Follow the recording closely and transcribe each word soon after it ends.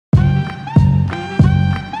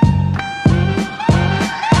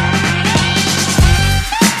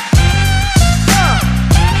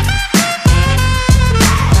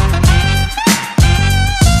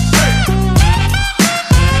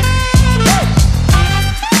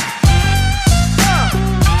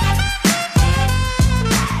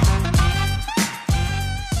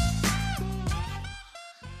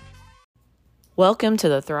Welcome to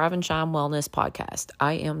the Thrive and Shine Wellness Podcast.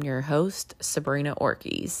 I am your host, Sabrina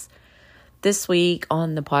Orkes. This week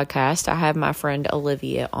on the podcast, I have my friend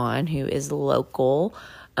Olivia on, who is local.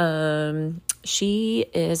 She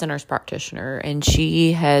is a nurse practitioner, and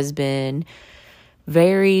she has been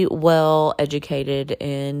very well educated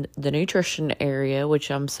in the nutrition area, which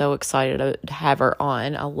I'm so excited to have her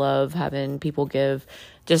on. I love having people give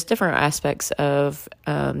just different aspects of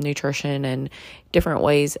nutrition and different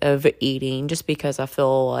ways of eating, just because I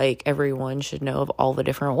feel like everyone should know of all the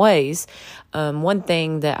different ways. One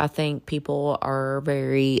thing that I think people are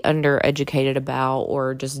very undereducated about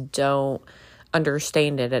or just don't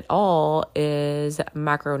understand it at all is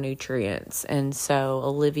macronutrients. And so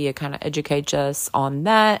Olivia kind of educates us on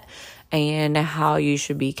that and how you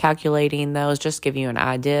should be calculating those, just give you an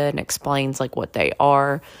idea and explains like what they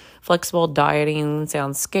are. Flexible dieting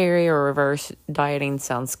sounds scary, or reverse dieting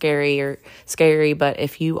sounds scary, but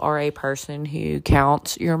if you are a person who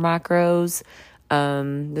counts your macros,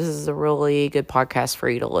 this is a really good podcast for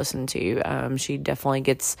you to listen to. She definitely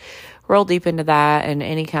gets real deep into that and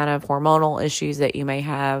any kind of hormonal issues that you may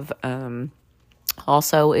have.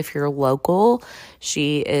 Also, if you're local,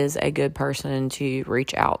 she is a good person to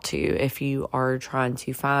reach out to if you are trying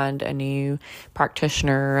to find a new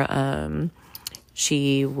practitioner.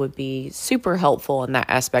 She would be super helpful in that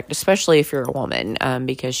aspect, especially if you're a woman,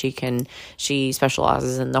 because she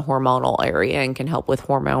specializes in the hormonal area and can help with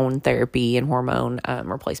hormone therapy and hormone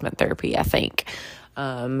replacement therapy, I think.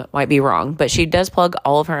 Might be wrong, but she does plug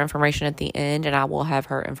all of her information at the end, and I will have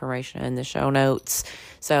her information in the show notes.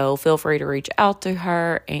 So feel free to reach out to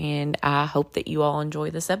her, and I hope that you all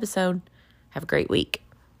enjoy this episode. Have a great week.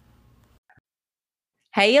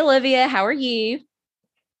 Hey, Olivia, how are you?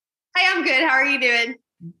 Hi, I'm good. How are you doing?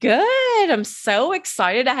 Good. I'm so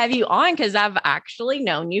excited to have you on because I've actually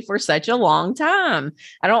known you for such a long time.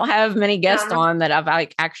 I don't have many guests on that I've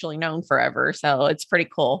actually known forever, so it's pretty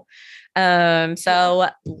cool. So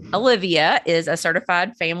Olivia is a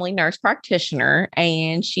certified family nurse practitioner,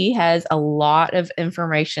 and she has a lot of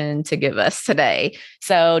information to give us today.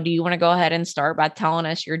 So do you want to go ahead and start by telling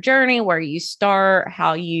us your journey, where you start,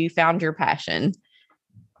 how you found your passion?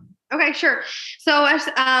 Okay, sure. So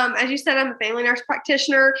as you said, I'm a family nurse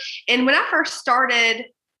practitioner. And when I first started,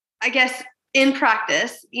 I guess in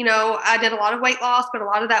practice, I did a lot of weight loss, but a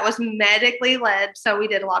lot of that was medically led. So we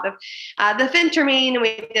did a lot of the phentermine, and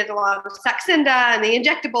we did a lot of Saxenda and the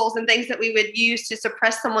injectables and things that we would use to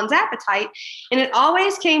suppress someone's appetite. And it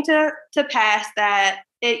always came to pass that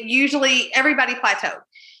it usually everybody plateaued.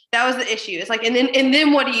 That was the issue. It's like, and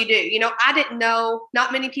then what do you do? I didn't know,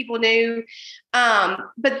 not many people knew.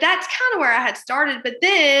 But that's kind of where I had started. But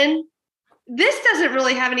then this doesn't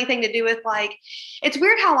really have anything to do with it's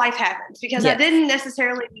weird how life happens, because yes. I didn't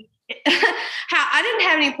necessarily, I didn't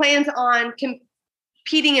have any plans on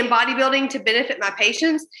competing in bodybuilding to benefit my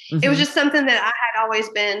patients. Mm-hmm. It was just something that I had always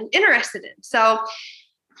been interested in. So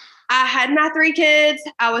I had my 3 kids.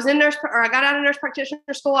 I was I got out of nurse practitioner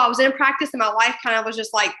school. I was in practice, and my life kind of was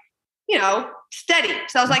just steady.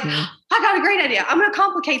 So I was like, I got a great idea. I'm going to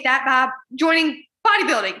complicate that by joining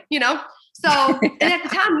bodybuilding, So, and at the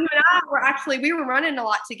time, you and I we were running a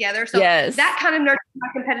lot together. So yes. That kind of nurtured my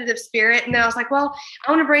competitive spirit. And then I was like, well,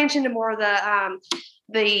 I want to branch into more of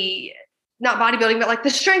the not bodybuilding, but like the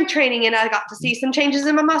strength training. And I got to see some changes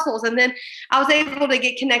in my muscles. And then I was able to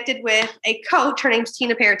get connected with a coach. Her name's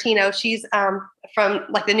Tina Paratino. She's from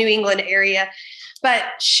the New England area, but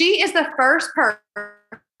she is the first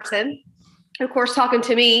person, of course, talking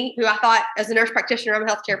to me, who I thought as a nurse practitioner, I'm a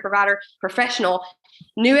healthcare provider, professional,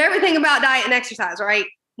 knew everything about diet and exercise, right?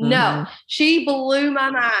 Mm-hmm. No, she blew my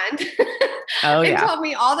mind and told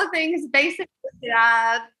me all the things basically that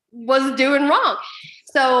I was doing wrong.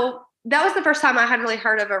 So that was the first time I had really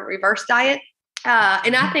heard of a reverse diet.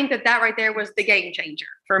 And I think that right there was the game changer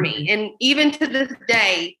for me. And even to this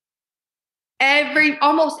day,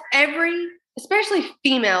 almost every, especially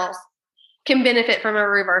females, can benefit from a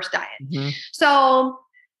reverse diet. Mm-hmm. So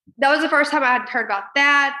that was the first time I had heard about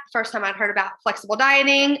that. First time I'd heard about flexible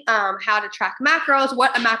dieting, how to track macros,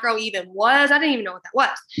 what a macro even was. I didn't even know what that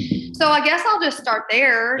was. So I guess I'll just start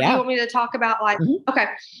there. Yeah. Do you want me to talk about okay.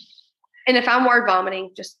 And if I'm word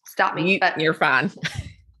vomiting, just stop me. You're fine.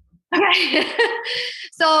 Okay.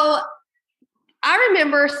 So I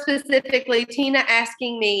remember specifically Tina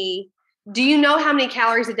asking me, do you know how many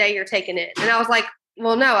calories a day you're taking in? And I was like,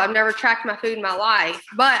 well, no, I've never tracked my food in my life,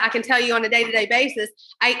 but I can tell you on a day-to-day basis,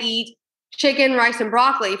 I eat chicken, rice, and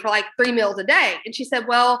broccoli for 3 meals a day. And she said,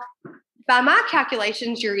 well, by my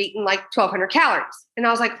calculations, you're eating 1,200 calories. And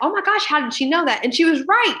I was like, oh my gosh, how did she know that? And she was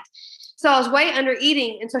right. So I was way under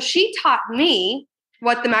eating. And so she taught me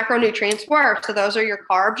what the macronutrients were. So those are your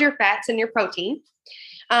carbs, your fats, and your protein.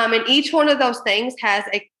 And each one of those things has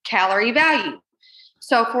a calorie value.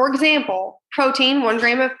 So for example, protein, 1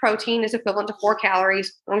 gram of protein is equivalent to 4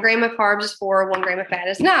 calories. 1 gram of carbs is 4, 1 gram of fat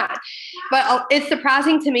is 9. But it's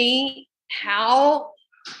surprising to me how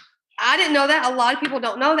I didn't know that. A lot of people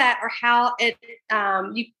don't know that, or how it,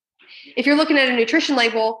 if you're looking at a nutrition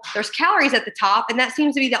label, there's calories at the top, and that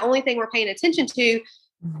seems to be the only thing we're paying attention to.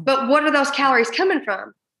 But what are those calories coming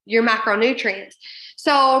from? Your macronutrients.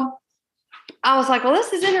 So I was like, well,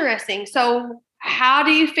 this is interesting. So how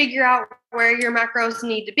do you figure out where your macros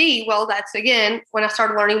need to be? Well, that's, again, when I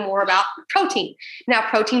started learning more about protein. Now,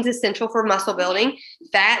 protein's essential for muscle building.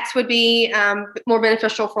 Fats would be more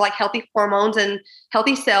beneficial for like healthy hormones and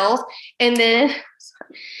healthy cells. And then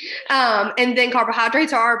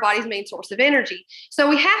carbohydrates are our body's main source of energy. So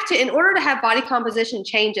we have to, in order to have body composition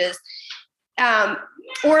changes,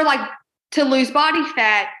 or like to lose body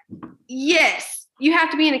fat, yes, you have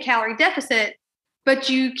to be in a calorie deficit, but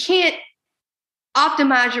you can't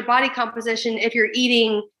optimize your body composition if you're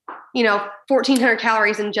eating, 1,400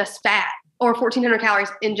 calories in just fat or 1,400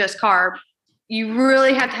 calories in just carb. You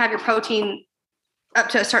really have to have your protein up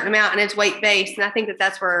to a certain amount, and it's weight based. And I think that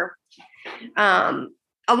that's where a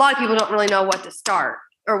lot of people don't really know what to start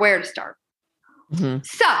or where to start. Mm-hmm.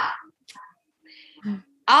 So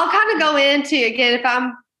I'll kind of go into, again, if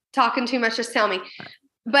I'm talking too much, just tell me.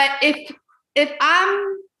 But if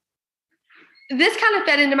this kind of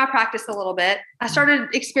fed into my practice a little bit. I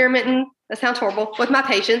started experimenting, that sounds horrible, with my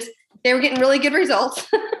patients. They were getting really good results.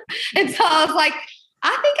 And so I was like,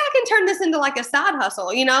 I think I can turn this into like a side hustle,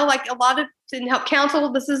 like a lot of, to help counsel.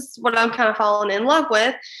 This is what I'm kind of falling in love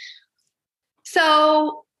with.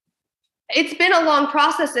 So it's been a long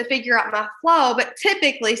process to figure out my flow, but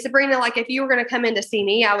typically, Sabrina, like if you were going to come in to see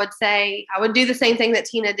me, I would do the same thing that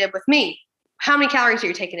Tina did with me. How many calories are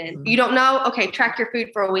you taking in? You don't know? Okay, track your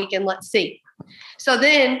food for a week and let's see. So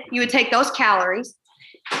then you would take those calories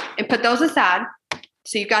and put those aside.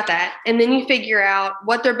 So you've got that. And then you figure out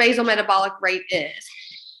what their basal metabolic rate is.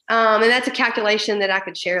 And that's a calculation that I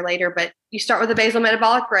could share later, but you start with the basal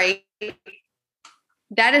metabolic rate.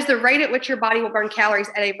 That is the rate at which your body will burn calories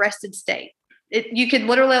at a rested state. You could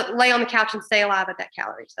literally lay on the couch and stay alive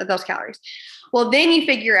at those calories. Well, then you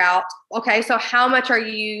figure out, okay, so how much are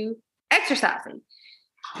you exercising?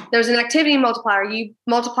 There's an activity multiplier. You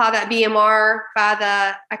multiply that BMR by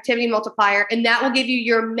the activity multiplier, and that will give you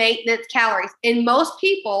your maintenance calories. And most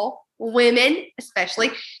people, women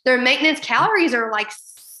especially, their maintenance calories are like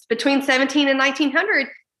between 17 and 1900,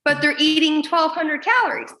 but they're eating 1200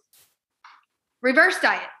 calories. Reverse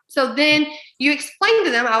diet. So then you explain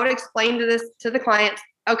to them, I would explain to the clients,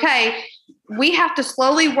 okay, we have to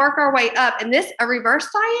slowly work our way up. And a reverse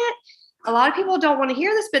diet, a lot of people don't want to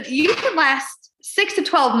hear this, but you can last 6 to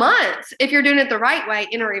 12 months if you're doing it the right way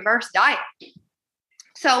in a reverse diet.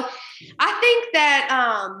 So I think that,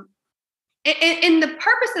 and the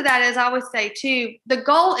purpose of that is, I always say too, the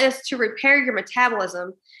goal is to repair your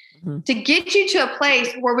metabolism, to get you to a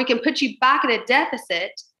place where we can put you back in a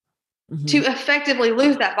deficit to effectively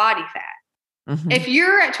lose that body fat. If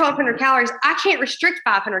you're at 1,200 calories, I can't restrict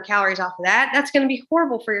 500 calories off of that. That's going to be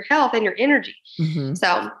horrible for your health and your energy.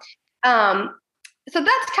 So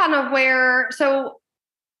that's kind of where, so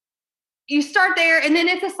you start there, and then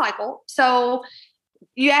it's a cycle. So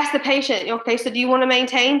you ask the patient, okay, so do you want to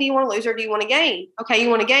maintain? Do you want to lose, or do you want to gain? Okay, you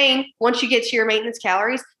want to gain. Once you get to your maintenance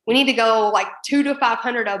calories, we need to go like 200 to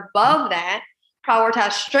 500 above that,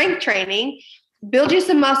 prioritize strength training, build you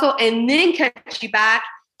some muscle, and then cut you back.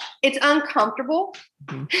 It's uncomfortable.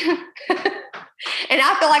 And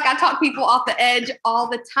I feel like I talk people off the edge all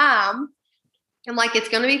the time. I'm like, it's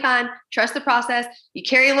going to be fine. Trust the process. You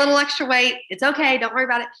carry a little extra weight. It's okay. Don't worry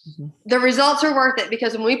about it. The results are worth it,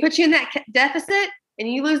 because when we put you in that deficit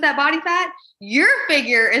and you lose that body fat, your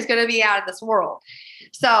figure is going to be out of this world.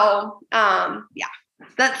 So,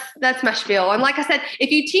 that's my spiel. And like I said, if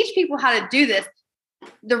you teach people how to do this,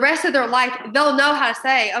 the rest of their life, they'll know how to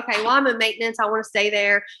say, okay, well, I'm in maintenance, I want to stay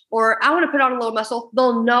there, or I want to put on a little muscle.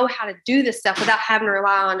 They'll know how to do this stuff without having to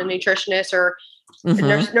rely on a nutritionist or a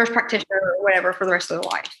nurse practitioner or whatever for the rest of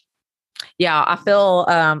their life. Yeah, I feel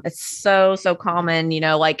it's so common,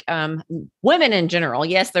 like women in general.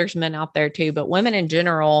 Yes, there's men out there too, but women in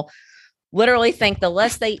general literally think the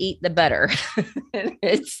less they eat, the better.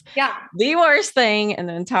 It's the worst thing in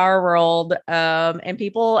the entire world. And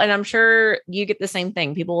I'm sure you get the same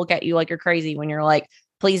thing. People look at you like you're crazy when you're like,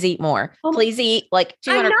 please eat more. Please eat like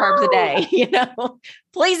 200 carbs a day,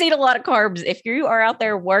 please eat a lot of carbs. If you are out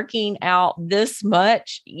there working out this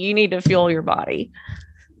much, you need to fuel your body.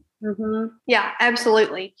 Yeah,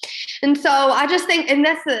 absolutely. And so I just think, and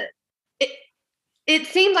it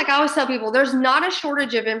seems like I always tell people there's not a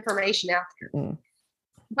shortage of information out there,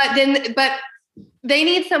 but they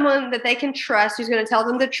need someone that they can trust who's going to tell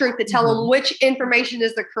them the truth, to tell them which information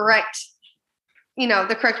is the correct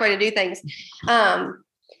way to do things.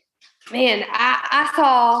 Man,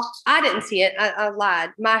 I didn't see it. I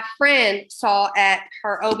lied. My friend saw at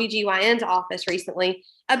her OBGYN's office recently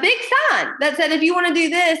a big sign that said, if you want to do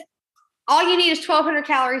this, all you need is 1,200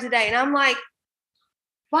 calories a day. And I'm like,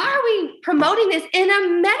 why are we promoting this in a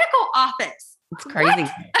medical office? It's crazy.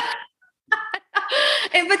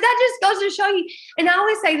 But that just goes to show you. And I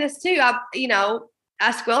always say this too.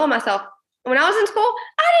 I squeal on myself. When I was in school,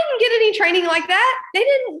 I didn't get any training like that.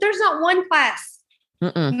 There's not one class.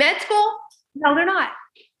 Med school? No, they're not.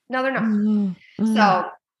 So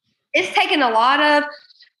it's taken a lot of,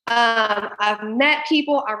 I've met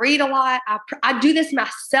people, I read a lot. I do this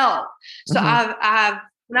myself. So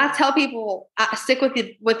when I tell people I stick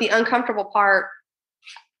with the uncomfortable part,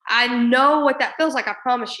 I know what that feels like. I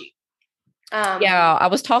promise you. I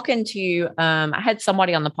was talking to, I had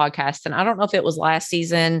somebody on the podcast, and I don't know if it was last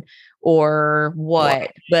season or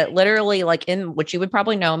what, but literally, like, in what you would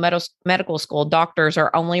probably know, medical school, doctors are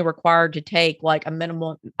only required to take like a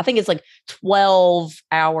minimum, I think it's like 12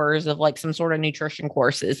 hours of like some sort of nutrition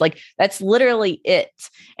courses. Like, that's literally it.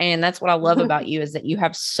 And that's what I love about you, is that you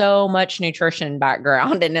have so much nutrition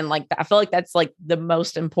background. And then like, I feel like that's like the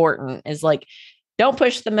most important, is like, don't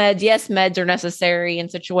push the meds. Yes, meds are necessary in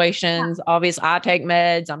situations. Yeah. Obviously, I take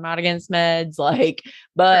meds. I'm not against meds.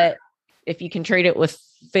 But if you can treat it with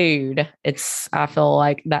food, I feel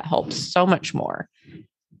like that helps so much more.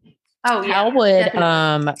 Oh, yeah. How would,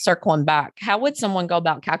 circling back, how would someone go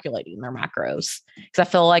about calculating their macros? Because I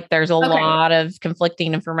feel like there's a lot of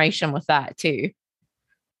conflicting information with that too.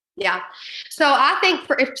 Yeah. So I think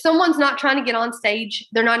if someone's not trying to get on stage,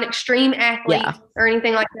 they're not an extreme athlete or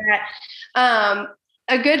anything like that.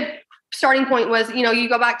 A good starting point was, you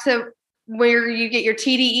go back to where you get your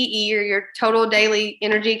TDEE, or your total daily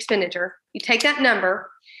energy expenditure. You take that number,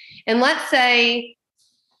 and let's say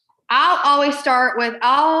I'll always start with,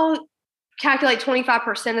 I'll calculate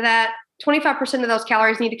 25% of that. 25% of those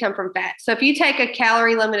calories need to come from fat. So if you take a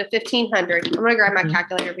calorie limit of 1,500, I'm going to grab my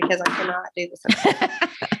calculator because I cannot do this.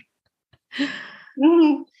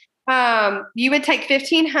 You would take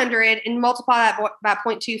 1,500 and multiply that by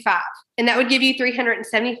 0.25, and that would give you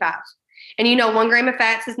 375. And 1 gram of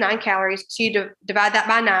fats is 9 calories. So you divide that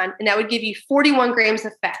by 9, and that would give you 41 grams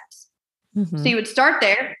of fats. So you would start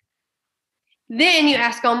there. Then you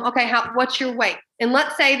ask them, okay, what's your weight? And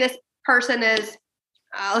let's say this person is,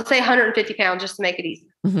 let's say 150 pounds, just to make it easy.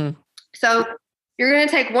 So you're going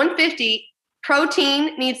to take 150.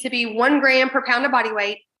 Protein needs to be 1 gram per pound of body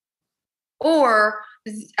weight, or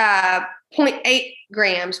 0.8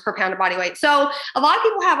 grams per pound of body weight. So a lot of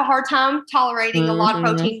people have a hard time tolerating a lot of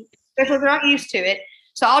protein because they're not used to it.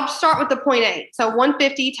 So I'll just start with the 0.8. So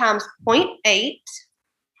 150 times 0.8,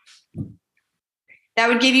 that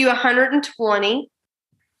would give you 120.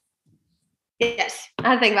 Yes, I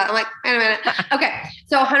had to think about it. I'm like, wait a minute. Okay,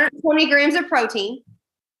 so 120 grams of protein.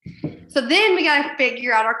 So then we got to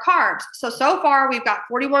figure out our carbs. So far we've got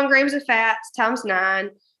 41 grams of fats times 9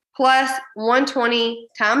 plus 120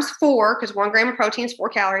 times 4, because 1 gram of protein is 4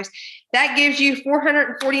 calories. That gives you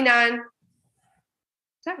 449. Is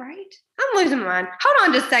that right? I'm losing my mind. Hold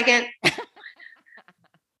on just a second.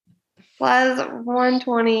 Plus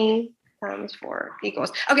 120 times 4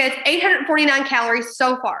 equals. Okay, it's 849 calories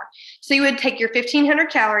so far. So you would take your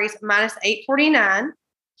 1,500 calories minus 849.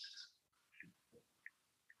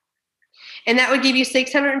 And that would give you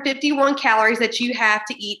 651 calories that you have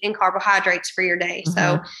to eat in carbohydrates for your day.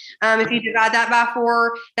 So if you divide that by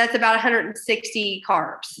 4, that's about 160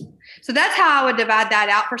 carbs. So that's how I would divide that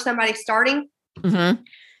out for somebody starting.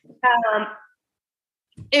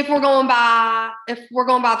 If we're going by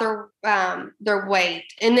their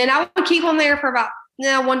weight, and then I would keep them there for about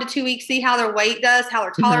 1 to 2 weeks, see how their weight does, how they're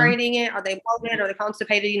tolerating it. Are they bloated? Are they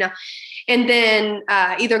constipated? And then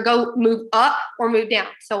either move up or move down.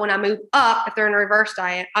 So when I move up, if they're in a reverse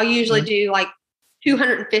diet, I'll usually do like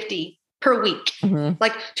 250 per week,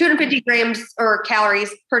 like 250 grams or calories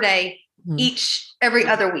per day, every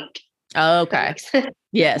other week. Okay.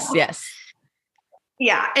 Yes.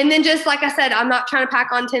 Yeah. And then just like I said, I'm not trying to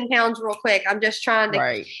pack on 10 pounds real quick. I'm just trying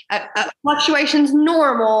to, fluctuation's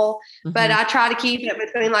normal, but I try to keep it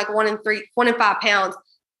between like 1 and 5 pounds.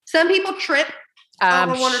 Some people trip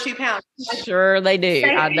over 1 or 2 pounds. Sure they do.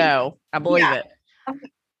 I know. I believe it.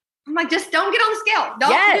 I'm like, just don't get on the scale.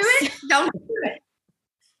 Don't do it. Don't do it.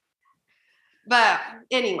 But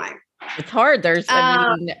anyway. It's hard.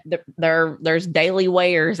 Um, There's daily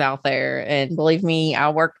weighers out there. And believe me,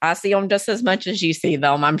 I see them just as much as you see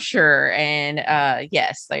them, I'm sure. And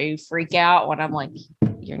yes, they freak out when I'm like,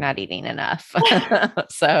 you're not eating enough.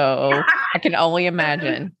 So I can only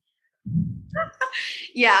imagine.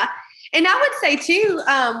 yeah. And I would say too,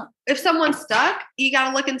 if someone's stuck, you got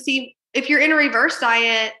to look and see if you're in a reverse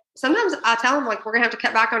diet. Sometimes I tell them like, we're gonna have to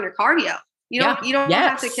cut back on your cardio. You don't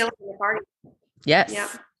have to kill it in the cardio. Yes. Yeah.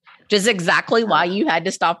 Which is exactly why you had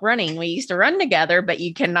to stop running. We used to run together, but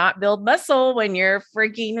you cannot build muscle when you're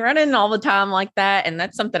freaking running all the time like that. And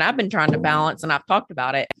that's something I've been trying to balance. And I've talked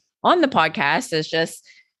about it on the podcast. Is just,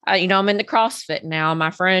 I'm into CrossFit now.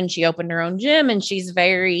 My friend, she opened her own gym and she's a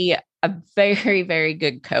very, very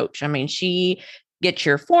good coach. I mean, she gets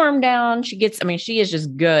your form down. She is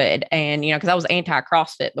just good. And, because I was anti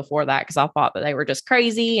CrossFit before that, because I thought that they were just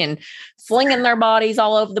crazy and flinging their bodies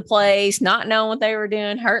all over the place, not knowing what they were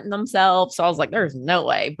doing, hurting themselves. So I was like, there's no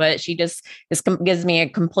way. But she just gives me a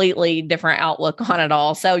completely different outlook on it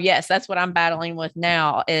all. So yes, that's what I'm battling with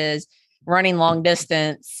now is running long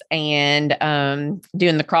distance and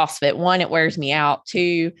doing the CrossFit. One, it wears me out.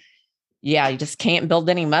 Two, yeah, you just can't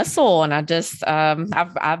build any muscle. And I just,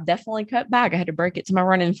 I've definitely cut back. I had to break it to my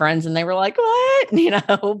running friends and they were like,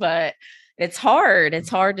 what, but it's hard. It's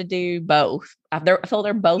hard to do both. I feel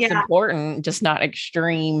they're both important, just not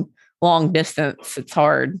extreme long distance. It's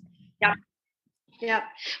hard. Yeah. Yeah.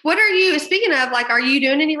 What are you, speaking of, like, are you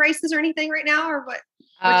doing any races or anything right now or what?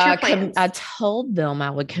 What's your plans? I told them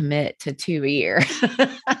I would commit to 2 a year.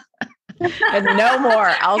 And no more.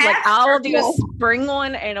 I was like, I'll do a spring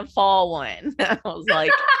one and a fall one. I was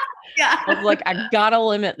like, I gotta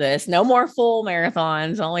limit this. No more full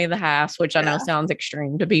marathons, only the halves, which I know sounds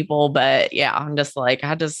extreme to people, but yeah, I'm just like,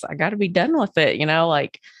 I gotta be done with it.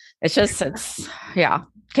 Like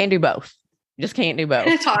can't do both. You just can't do both.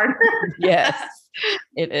 It's hard. Yes,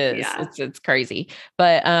 it is. Yeah. It's crazy.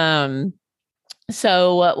 But,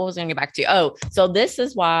 so what was I going to get back to? Oh, so this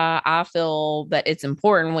is why I feel that it's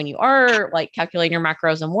important when you are like calculating your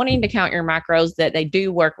macros and wanting to count your macros that they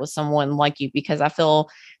do work with someone like you, because I feel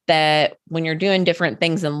that when you're doing different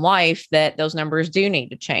things in life, that those numbers do need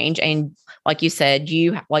to change. And like you said,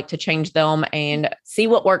 you like to change them and see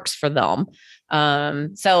what works for them.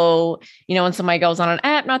 So, when somebody goes on an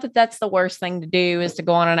app, not that that's the worst thing to do is to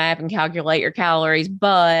go on an app and calculate your calories,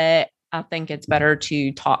 but I think it's better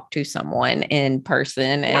to talk to someone in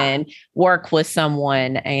person and work with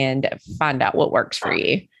someone and find out what works for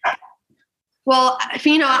you. Well,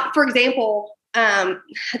 for example,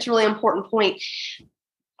 that's a really important point.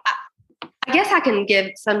 I guess I can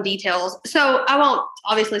give some details. So I won't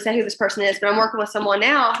obviously say who this person is, but I'm working with someone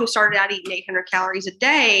now who started out eating 800 calories a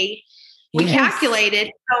day. We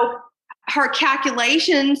calculated. So her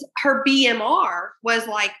calculations, her BMR was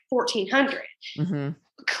like 1,400. Mm-hmm.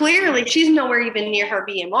 Clearly she's nowhere even near her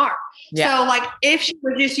BMR. Yeah. So like if she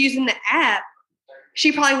was just using the app,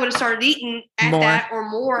 she probably would have started eating at more. That or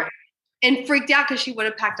more and freaked out because she would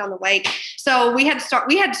have packed on the weight. So we had to start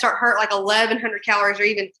her at like 1,100 calories or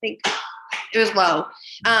even think it was low.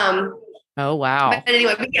 Oh, wow. But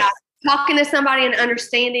anyway, talking to somebody and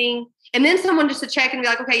understanding, and then someone just to check and be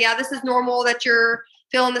like, okay, yeah, this is normal that you're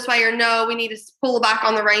feeling this way, or no, we need to pull back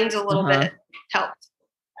on the reins a little bit. Helps.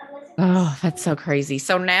 Oh, that's so crazy.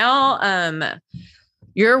 So now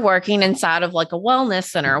you're working inside of like a wellness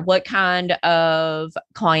center. What kind of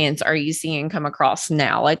clients are you seeing come across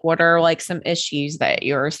now? Like what are like some issues that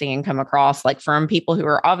you're seeing come across, like from people who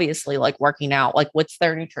are obviously like working out? Like what's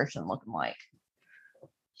their nutrition looking like?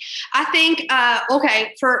 I think,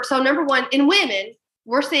 so number one, in women,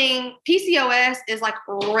 we're seeing PCOS is like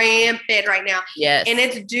rampant right now. Yes. And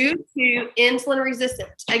it's due to insulin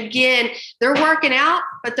resistance. Again, they're working out,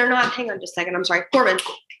 but they're not. Hang on just a second. I'm sorry. Corbin.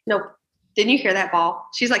 No. Didn't you hear that ball?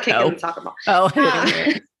 She's like kicking the soccer ball. Oh, I didn't hear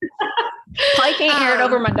it. I can't hear it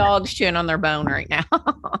over my dogs chewing on their bone right now.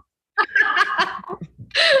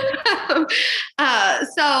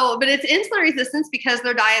 But it's insulin resistance because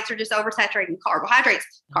their diets are just oversaturated in carbohydrates.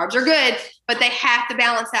 Carbs are good, but they have to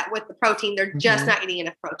balance that with the protein. They're just not getting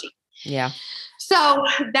enough protein. Yeah. So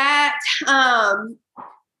that's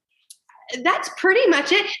pretty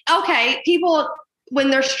much it. Okay. People, when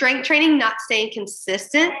they're strength training, not staying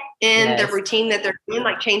consistent in the routine that they're doing,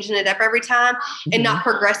 like changing it up every time and not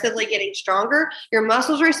progressively getting stronger, your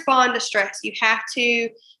muscles respond to stress. You have to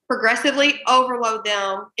progressively overload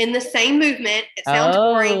them in the same movement. It sounds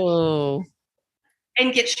boring.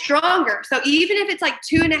 And get stronger. So even if it's like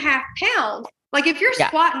 2.5 pounds, like if you're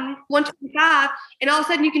squatting 125 and all of a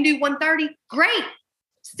sudden you can do 130, great.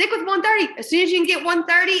 Stick with 130. As soon as you can get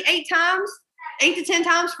 130 8 to 10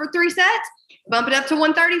 times for 3 sets, bump it up to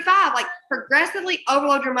 135, like progressively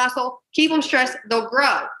overload your muscle, keep them stressed, they'll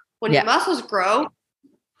grow. When your muscles grow,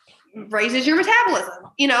 raises your metabolism,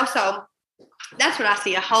 so that's what I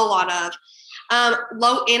see a whole lot of.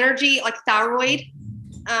 Low energy, like thyroid.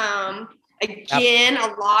 Again, a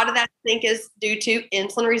lot of that I think is due to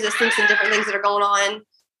insulin resistance and different things that are going on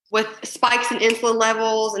with spikes in insulin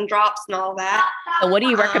levels and drops and all that. So what do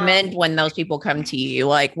you recommend when those people come to you?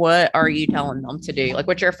 Like, what are you telling them to do? Like,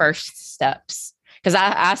 what's your first steps? Because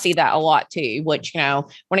I see that a lot too, which,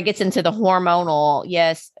 when it gets into the hormonal,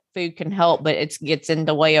 yes, food can help, but it gets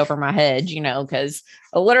into way over my head, because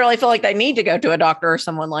I literally feel like they need to go to a doctor or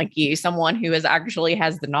someone like you, someone who actually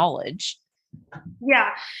has the knowledge. Yeah.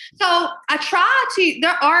 So I try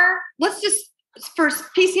to, let's just, for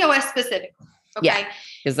PCOS specific. Okay. Yeah.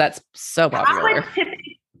 Because that's so popular.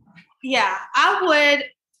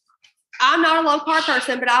 I'm not a low carb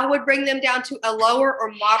person, but I would bring them down to a lower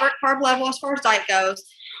or moderate carb level as far as diet goes.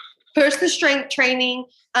 Push the strength training.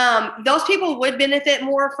 Those people would benefit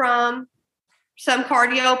more from some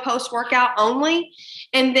cardio post-workout only.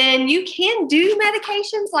 And then you can do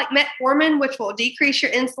medications like metformin, which will decrease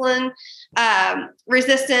your insulin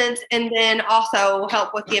resistance, and then also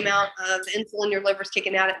help with the amount of insulin your liver's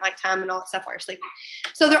kicking out at nighttime and all that stuff while you're sleeping.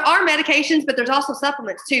 So there are medications, but there's also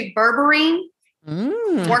supplements too. Berberine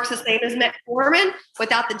works the same as metformin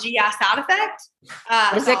without the GI side effect.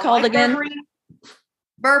 What is it called again?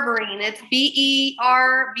 Berberine. It's Berberine.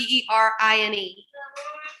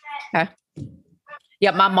 Okay. Yeah,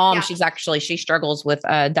 my mom, she struggles with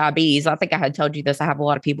diabetes. I think I had told you this. I have a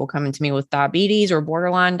lot of people coming to me with diabetes or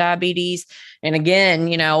borderline diabetes. And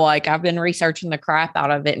again, I've been researching the crap out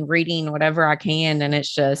of it and reading whatever I can. And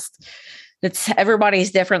everybody's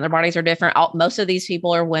different. Their bodies are different. Most of these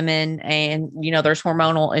people are women, and, there's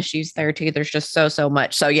hormonal issues there too. There's just so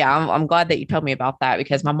much. So yeah, I'm glad that you told me about that,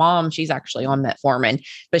 because my mom, she's actually on metformin,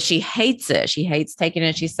 but she hates it. She hates taking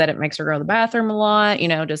it. She said it makes her go to the bathroom a lot,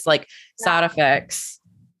 just like side effects.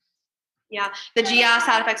 Yeah. The GI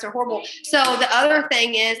side effects are horrible. So the other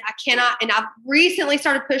thing is and I've recently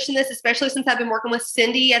started pushing this, especially since I've been working with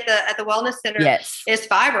Cindy at the Wellness Center, is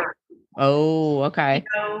fiber. Oh, okay.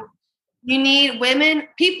 You need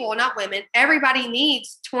everybody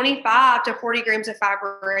needs 25 to 40 grams of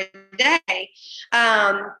fiber a day.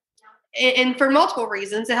 And for multiple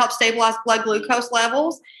reasons. It helps stabilize blood glucose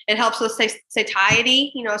levels. It helps with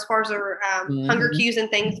satiety, as far as their hunger cues and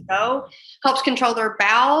things go. Helps control their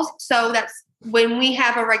bowels. So that's when we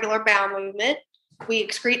have a regular bowel movement, we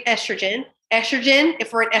excrete estrogen. Estrogen,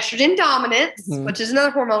 if we're in estrogen dominance, which is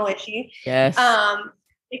another hormonal issue. Yes.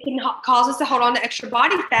 It can cause us to hold on to extra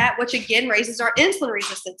body fat, which again raises our insulin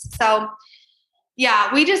resistance. So yeah,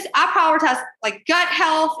 I prioritize like gut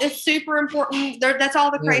health is super important. That's all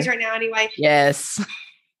the craze right now anyway. Yes.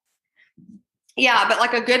 Yeah, but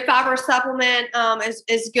like a good fiber supplement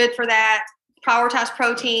is good for that. Prioritize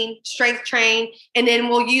protein, strength train, and then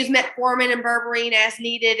we'll use metformin and berberine as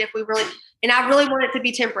needed if we really, and I really want it to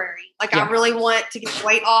be temporary. Like I really want to get the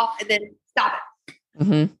weight off and then stop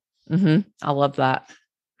it. I love that.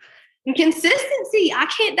 And consistency.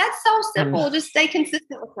 That's so simple. Just stay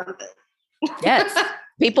consistent with something. Yes.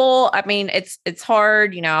 People, it's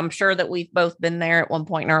hard. I'm sure that we've both been there at one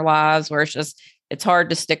point in our lives where it's hard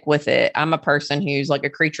to stick with it. I'm a person who's like a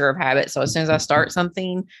creature of habit. So as soon as I start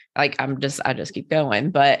something, like I just keep going.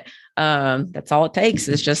 But that's all it takes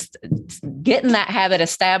is just getting that habit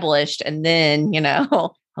established. And then,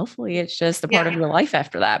 hopefully it's just a part of your life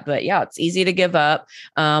after that. But yeah, it's easy to give up.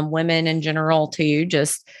 Women in general too,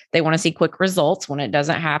 they want to see quick results. When it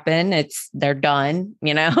doesn't happen, they're done,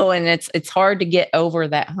 and it's hard to get over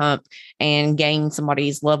that hump and gain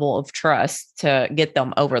somebody's level of trust to get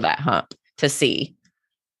them over that hump to see.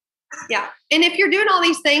 Yeah. And if you're doing all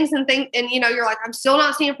these things and you're like, I'm still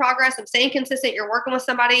not seeing progress, I'm staying consistent, you're working with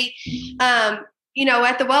somebody, at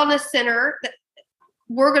the Wellness Center,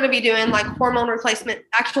 we're going to be doing like hormone replacement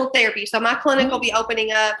actual therapy. So my clinic will be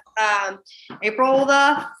opening up April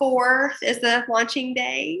the 4th is the launching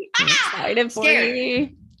day. I'm excited for you.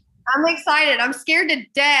 I'm excited. I'm scared to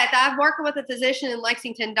death. I'm working with a physician in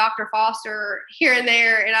Lexington, Dr. Foster, here and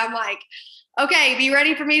there. And I'm like, okay, be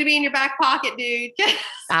ready for me to be in your back pocket, dude.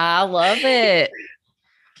 I love it.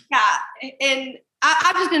 Yeah. And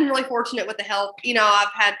I've just been really fortunate with the help.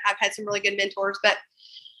 I've had some really good mentors, but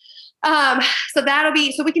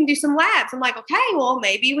so we can do some labs. I'm like, okay, well,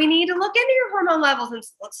 maybe we need to look into your hormone levels and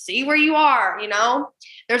let's see where you are.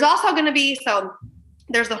 There's also going to be,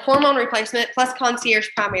 there's the hormone replacement plus concierge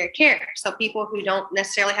primary care. So people who don't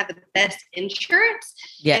necessarily have the best insurance,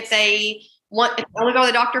 if they want to go to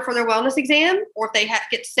the doctor for their wellness exam, or if they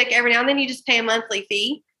get sick every now and then, you just pay a monthly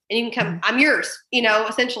fee and you can come, I'm yours,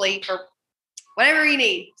 essentially for whatever you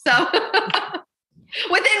need. So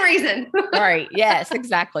within reason. Right. Yes,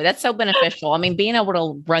 exactly. That's so beneficial. I mean, being able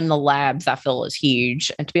to run the labs, I feel is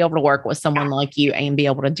huge, and to be able to work with someone like you and be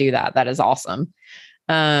able to do that is awesome.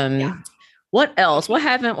 What else? What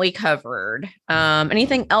haven't we covered?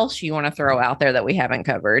 Anything else you want to throw out there that we haven't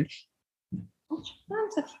covered? I'm trying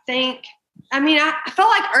to think. I mean, I felt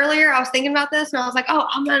like earlier I was thinking about this and I was like, oh,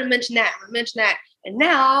 I'm going to mention that. And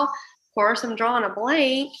now, of course, I'm drawing a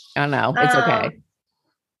blank. I know. It's okay.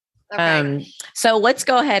 Okay. So let's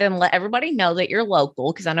go ahead and let everybody know that you're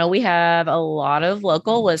local, because I know we have a lot of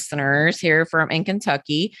local listeners here in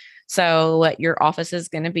Kentucky. So your office is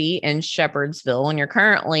going to be in Shepherdsville, and you're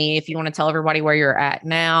currently, if you want to tell everybody where you're at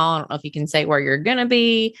now, I don't know if you can say where you're going to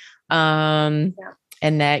be, and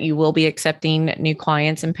that you will be accepting new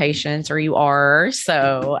clients and patients, or you are.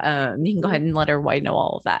 So you can go ahead and let everybody know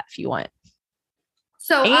all of that if you want.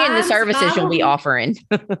 So and the services you'll be offering.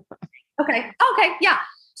 Okay. Yeah.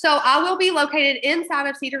 So I will be located inside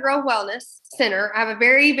of Cedar Grove Wellness Center. I have a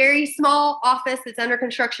very, very small office that's under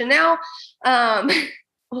construction now.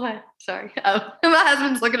 What? Sorry. Oh, my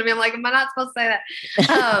husband's looking at me. I'm like, am I not supposed to say that?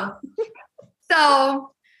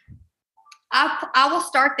 So I will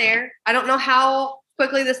start there. I don't know how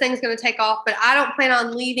quickly this thing's going to take off, but I don't plan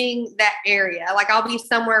on leaving that area. Like, I'll be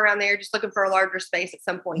somewhere around there just looking for a larger space at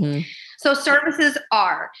some point. Mm-hmm. So services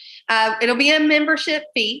are, it'll be a membership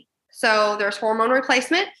fee. So there's hormone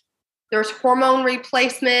replacement. There's there's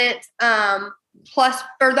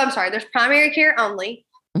primary care only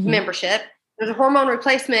membership. There's a hormone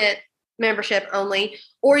replacement membership only,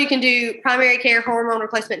 or you can do primary care, hormone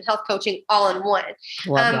replacement, and health coaching all in one.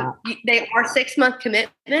 They are 6-month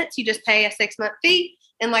commitments. You just pay a 6-month fee.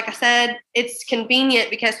 And like I said, it's convenient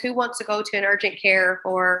because who wants to go to an urgent care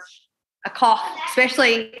for a cough,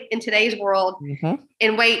 especially in today's world,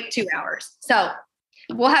 and wait 2 hours? So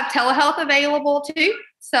we'll have telehealth available too.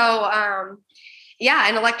 So,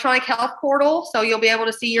 an electronic health portal. So you'll be able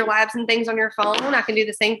to see your labs and things on your phone. I can do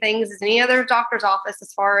the same things as any other doctor's office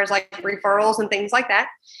as far as like referrals and things like that.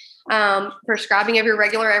 Prescribing of your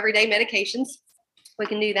regular everyday medications. We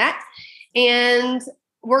can do that. And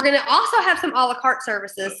we're going to also have some a la carte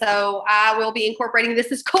services. So I will be incorporating,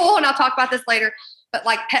 this is cool, and I'll talk about this later, but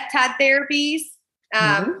like peptide therapies.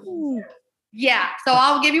 So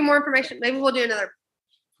I'll give you more information. Maybe we'll do another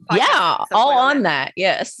all on that.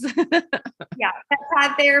 Yes.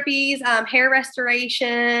 Peptide therapies, hair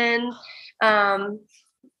restoration.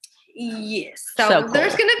 Yes. So cool.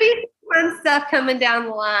 There's going to be fun stuff coming down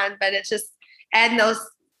the line, but it's just adding those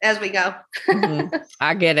as we go.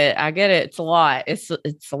 I get it. It's a lot. It's a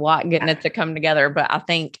lot getting it to come together, but I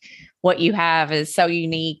think what you have is so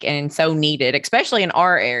unique and so needed, especially in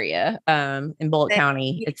our area, in Bullitt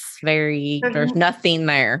County. It's there's nothing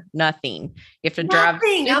there. Nothing. You have to drive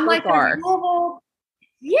I'm like far.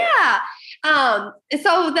 Yeah.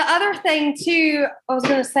 So the other thing too, I was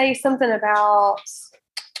going to say something about,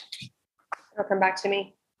 it'll come back to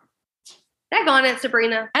me. Daggone it,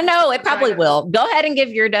 Sabrina. I know it probably will. Go ahead and give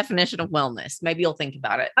your definition of wellness. Maybe you'll think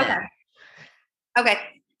about it. Okay.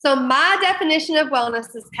 So my definition of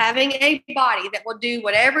wellness is having a body that will do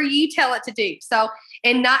whatever you tell it to do. So,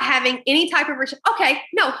 and not having any type of,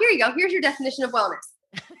 here you go. Here's your definition of wellness.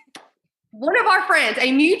 One of our friends,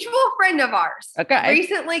 a mutual friend of ours,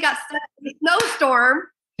 recently got stuck in a snowstorm.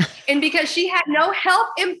 And because she had no health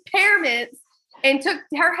impairments and took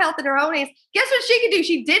her health in her own hands, guess what she could do?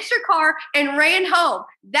 She ditched her car and ran home.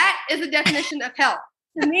 That is the definition of health.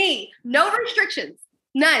 To me, no restrictions.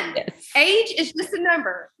 None. Yes. Age is just a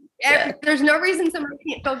number. Yes. There's no reason somebody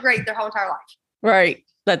can't feel great their whole entire life. Right.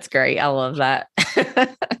 That's great. I love that.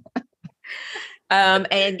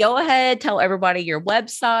 And go ahead, tell everybody your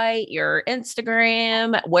website, your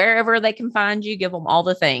Instagram, wherever they can find you. Give them all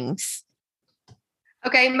the things.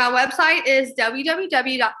 Okay. My website is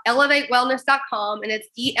www.elevatewellness.com, and it's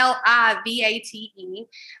ELIVATE,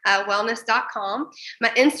 wellness.com. My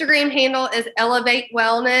Instagram handle is Elevate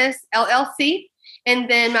Wellness LLC. And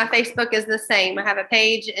then my Facebook is the same. I have a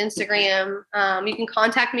page, Instagram. You can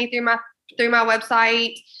contact me through my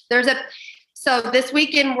website. So this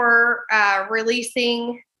weekend we're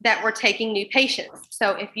releasing that we're taking new patients.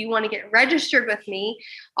 So if you want to get registered with me,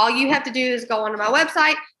 all you have to do is go onto my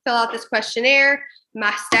website, fill out this questionnaire.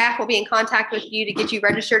 My staff will be in contact with you to get you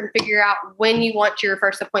registered and figure out when you want your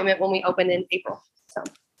first appointment when we open in April.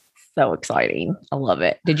 So exciting. I love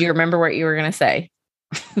it. Did you remember what you were going to say?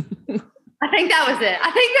 I think that was it. I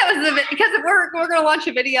think that was the because we're going to launch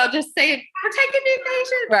a video just saying we're taking new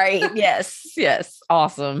patients. Right. Yes. Yes.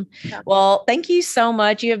 Awesome. Yeah. Well, thank you so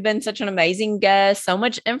much. You have been such an amazing guest. So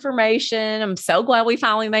much information. I'm so glad we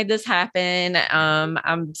finally made this happen.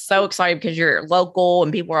 I'm so excited because you're local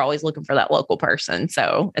and people are always looking for that local person.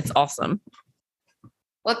 So it's awesome.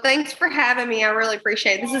 Well, thanks for having me. I really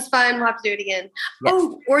appreciate it. This is fun. We'll have to do it again. Yes.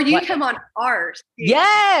 Oh, or you come on ours.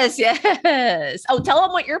 Yes. Yes. Oh, tell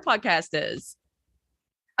them what your podcast is.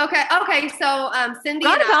 Okay. So Cindy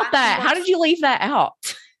Forgot and about that. How did you leave that out?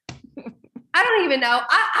 I don't even know.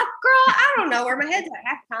 Girl, I don't know where my head's at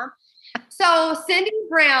half the time. So Cindy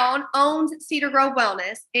Brown owns Cedar Grove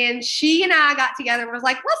Wellness, and she and I got together and was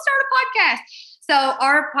like, let's start a podcast. So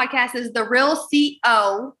our podcast is the Real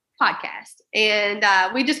CO podcast. And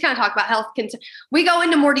we just kind of talk about health. We go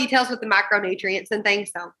into more details with the micronutrients and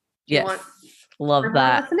things. So yes, love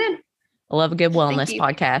that. I love a good wellness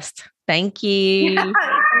podcast. Thank you. Yeah.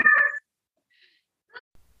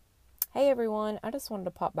 Hey everyone, I just wanted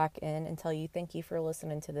to pop back in and tell you thank you for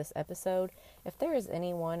listening to this episode. If there is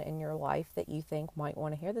anyone in your life that you think might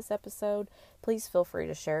want to hear this episode, please feel free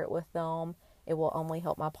to share it with them. It will only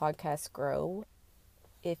help my podcast grow.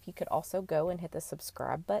 If you could also go and hit the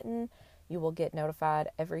subscribe button, you will get notified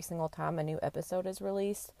every single time a new episode is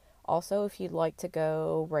released. Also, if you'd like to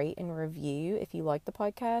go rate and review, if you like the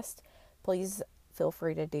podcast, please feel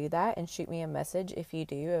free to do that and shoot me a message if you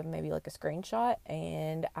do, maybe like a screenshot,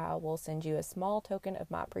 and I will send you a small token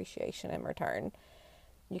of my appreciation in return.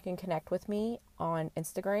 You can connect with me on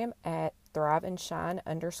Instagram at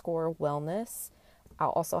thriveandshine_wellness. I'll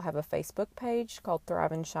also have a Facebook page called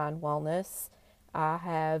Thrive and Shine Wellness. I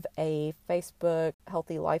have a Facebook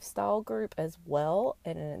healthy lifestyle group as well,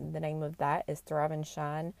 and the name of that is Thrive and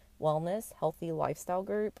Shine Wellness Healthy Lifestyle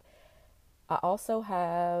Group. I also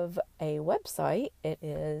have a website. It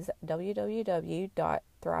is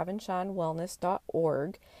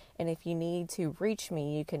www.thriveandshinewellness.org. And if you need to reach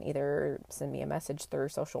me, you can either send me a message through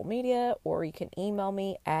social media or you can email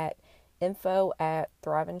me at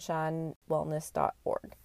info@thriveandshinewellness.org.